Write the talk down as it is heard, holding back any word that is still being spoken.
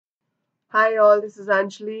Hi all, this is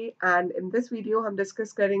Anjali and in this video हम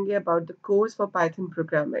discuss करेंगे about the course for Python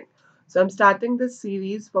programming. So I'm starting this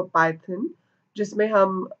series for Python जिसमें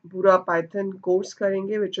हम पूरा Python course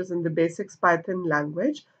करेंगे which is in the basics Python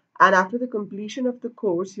language, and after the completion of the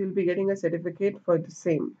course you'll be getting a certificate for the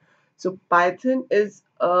same. So Python is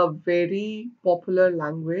a very popular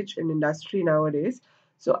language in industry nowadays.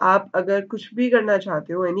 So आप अगर कुछ भी करना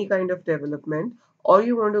चाहते हो any kind of development, or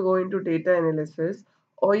you want to go into data analysis,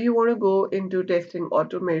 or you want to go into testing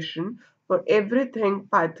automation, for everything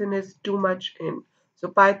Python is too much in. So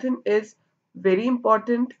Python is very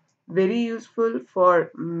important, very useful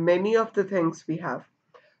for many of the things we have.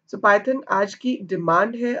 So Python आज की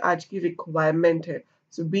demand है, आज की requirement है.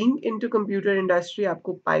 So being into computer industry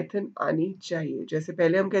आपको Python आनी चाहिए. जैसे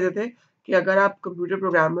पहले हम कहते थे कि अगर आप कंप्यूटर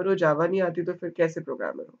प्रोग्रामर हो, जावा नहीं आती तो फिर कैसे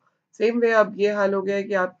प्रोग्रामर हो. सेम वे अब ये हाल हो गया है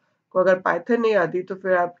कि आपको अगर पाइथन नहीं आती तो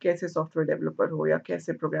फिर आप कैसे सॉफ्टवेयर डेवलपर हो या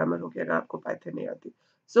कैसे प्रोग्रामर हो अगर आपको पाइथन नहीं आती.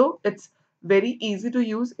 So it's very easy to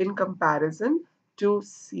use in comparison to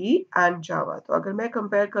C and जावा. तो अगर मैं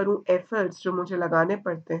कंपेयर करूं एफर्ट्स जो मुझे लगाने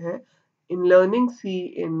पड़ते हैं in learning C,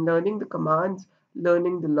 in learning the commands,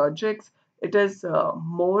 learning the logics, it is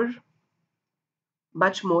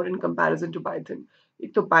much more in comparison to Python.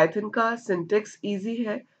 एक तो Python का syntax easy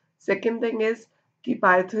है. Second thing is कि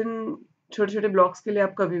Python छोटे छोटे blocks के लिए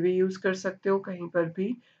आप कभी भी use कर सकते हो कहीं पर भी,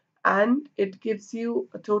 and it gives you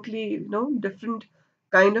a totally different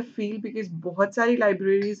kind of feel because बहुत सारी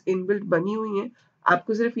libraries inbuilt बनी हुई हैं.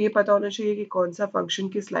 आपको सिर्फ ये पता होना चाहिए कि कौन सा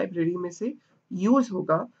function किस library में से use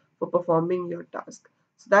होगा for performing your task.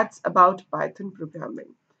 So that's about Python programming.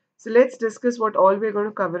 So let's discuss what all we're going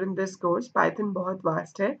to cover in this course. Python बहुत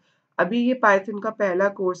vast है. अभी ये Python का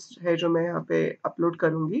पहला course है जो मैं यहाँ पे upload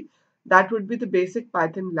करूँगी. That would be the basic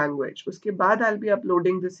Python language. उसके बाद I'll be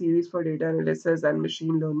uploading the series for data analysis and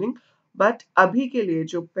machine learning. But अभी के लिए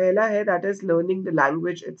जो पहला है that is learning the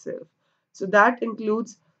language itself. So that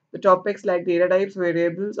includes the topics like data types,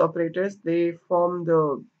 variables, operators. They form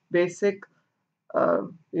the basic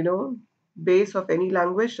you know base of any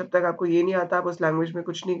language. जब तक आपको ये नहीं आता आप उस लैंग्वेज में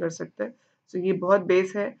कुछ नहीं कर सकते. सो ये बहुत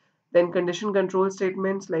बेस है. Then condition control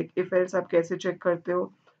statements like if else आप कैसे चेक करते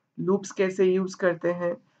हो, लूप्स कैसे यूज करते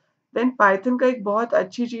हैं. देन पाइथन का एक बहुत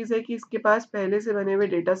अच्छी चीज़ है कि इसके पास पहले से बने हुए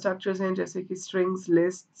डेटा स्ट्रक्चर्स हैं जैसे कि strings,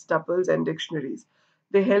 list, tuples and dictionaries.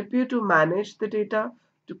 They help you to manage the data,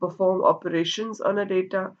 to perform operations on a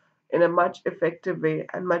data in a much effective way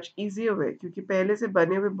and much easier way, क्योंकि पहले से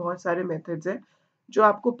बने हुए बहुत सारे मेथड्स हैं जो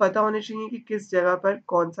आपको पता होने चाहिए कि किस जगह पर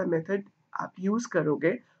कौन सा मेथड आप यूज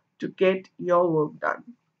करोगे to get your work done.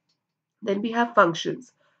 Then we have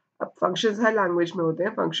functions. अब फंक्शंस हर लैंग्वेज में होते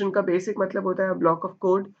हैं. फंक्शन का बेसिक मतलब होता है block of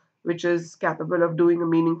code which is capable of doing a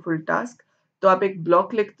meaningful task. तो आप एक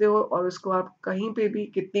ब्लॉक लिखते हो और उसको आप कहीं पे भी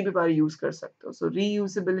कितनी भी बार यूज कर सकते हो. सो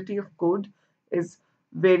reusability of code is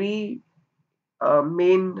very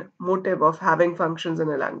main motive of having functions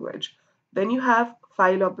in a language. Then you have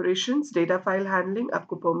file operations, data file handling.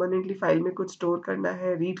 आपको permanently file में कुछ store करना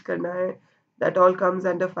है, read करना है. That all comes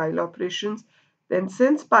under file operations. Then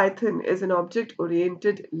since Python is an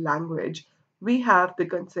object-oriented language, we have the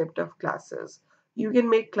concept of classes. You can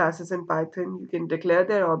make classes in Python. You can declare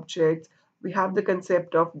their objects. We have the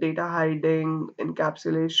concept of data hiding,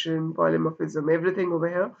 encapsulation, polymorphism, everything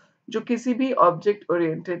over here, जो किसी भी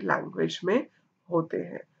object-oriented language में होते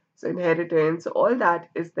हैं. So inheritance, all that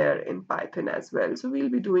is there in Python as well. So we'll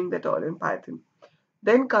be doing that all in Python.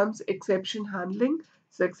 Then comes exception handling.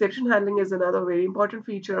 So exception handling is another very important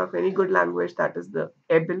feature of any good language, that is the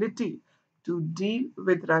ability to deal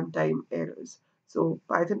with runtime errors. So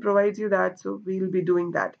Python provides you that, so we'll be doing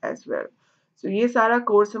that as well. So ये सारा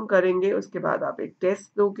course हम करेंगे, उसके बाद आप एक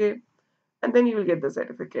test दोगे and then you will get the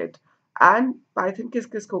certificate. And Python किस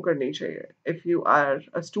किस को करनी चाहिए? If you are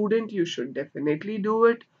a student, you should definitely do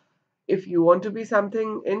it. If you want to be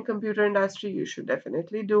something in computer industry, you should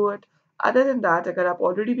definitely do it. Other than that, अगर आप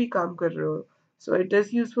already भी काम कर रहे हो, so it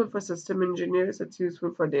is useful for system engineers, it's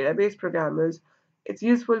useful for database programmers, it's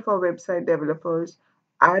useful for website developers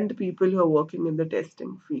and people who are working in the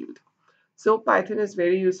testing field. So Python is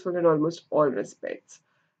very useful in almost all respects.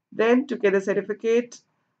 Then to get a certificate,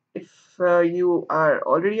 if you are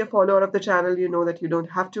already a follower of the channel, you know that you don't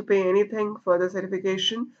have to pay anything for the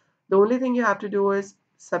certification. The only thing you have to do is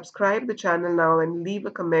subscribe the channel now and leave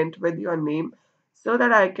a comment with your name so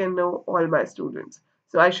that I can know all my students.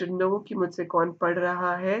 So I should know कि मुझसे कौन पढ़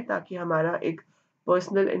रहा है ताकि हमारा एक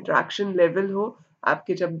personal interaction level हो.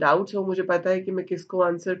 आपके जब डाउट्स हो मुझे पता है कि मैं किसको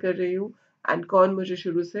आंसर कर रही हूँ एंड कौन मुझे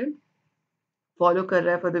शुरू से फॉलो कर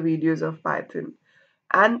रहा है for the videos of Python.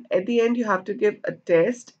 And at the end, you have to give a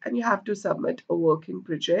test and you have to submit a working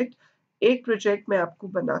project. एक प्रोजेक्ट मैं आपको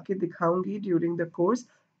बना के दिखाऊँगी ड्यूरिंग द कोर्स,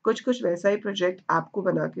 कुछ-कुछ वैसा ही प्रोजेक्ट आपको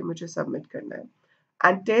बना के मुझे सबमिट करना है।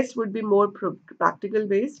 And test would be more practical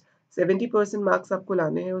based, 70% marks आपको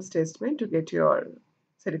लाने हैं उस टेस्ट में to get your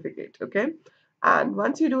certificate, okay? And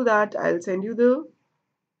once you do that, I will send you the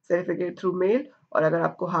certificate through mail, और अगर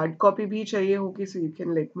आपको हार्ड कॉपी भी चाहिए होगी, so you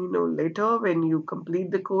can let me know letter when you complete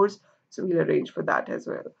the course, so we will arrange for that as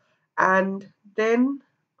well. And then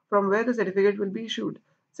from where the certificate will be issued,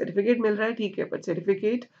 certificate मिल रहा है ठीक है, but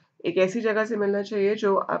certificate एक ऐसी जगह से मिलना चाहिए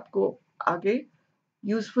जो आपको आगे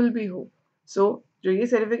यूजफुल भी हो। सो जो ये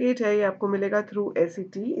सर्टिफिकेट है ये आपको मिलेगा through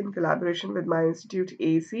SET in collaboration with my institute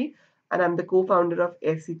AEC, and I'm the co-founder of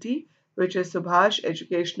SET, which is Subhash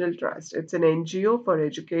Educational Trust. It's an NGO for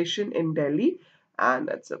education in Delhi, and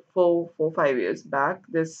it's a 5 years back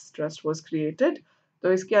this trust was created.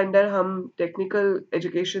 तो इसके under हम technical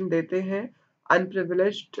education देते हैं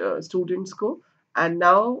unprivileged students को, and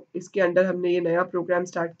now इसके under हमने ये नया प्रोग्राम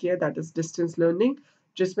स्टार्ट किया दैट इज डिस्टेंस लर्निंग,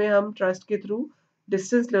 जिसमें हम ट्रस्ट के through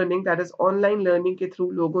distance learning that is online learning के थ्रू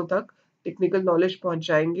लोगों तक टेक्निकल नॉलेज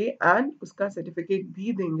पहुंचाएंगे एंड उसका सर्टिफिकेट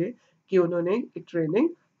भी देंगे कि उन्होंने एक ट्रेनिंग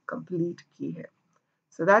कंप्लीट की है.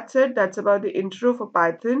 So that's it. That's about the intro for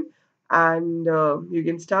Python, and you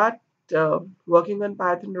can start working on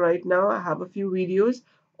Python right now. I have a few videos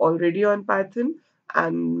already on Python,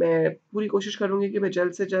 and मैं पूरी कोशिश करूँगी कि मैं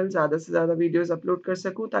जल्द से जल्द ज़्यादा से ज़्यादा वीडियोस अपलोड कर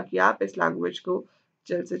सकूँ ताकि आप इस लैंग्वेज को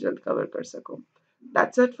जल्द से जल्द कवर कर सको.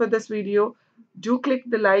 That's it for this video. Do click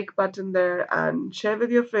the like button there and share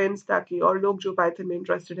with your friends ताकि और लोग जो Python में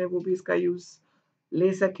interested हैं वो भी इसका use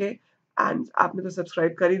ले सके. And आपने तो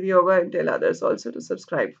सब्सक्राइब कर ही दिया होगा, and tell others also to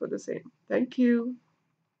subscribe for the same. Thank you.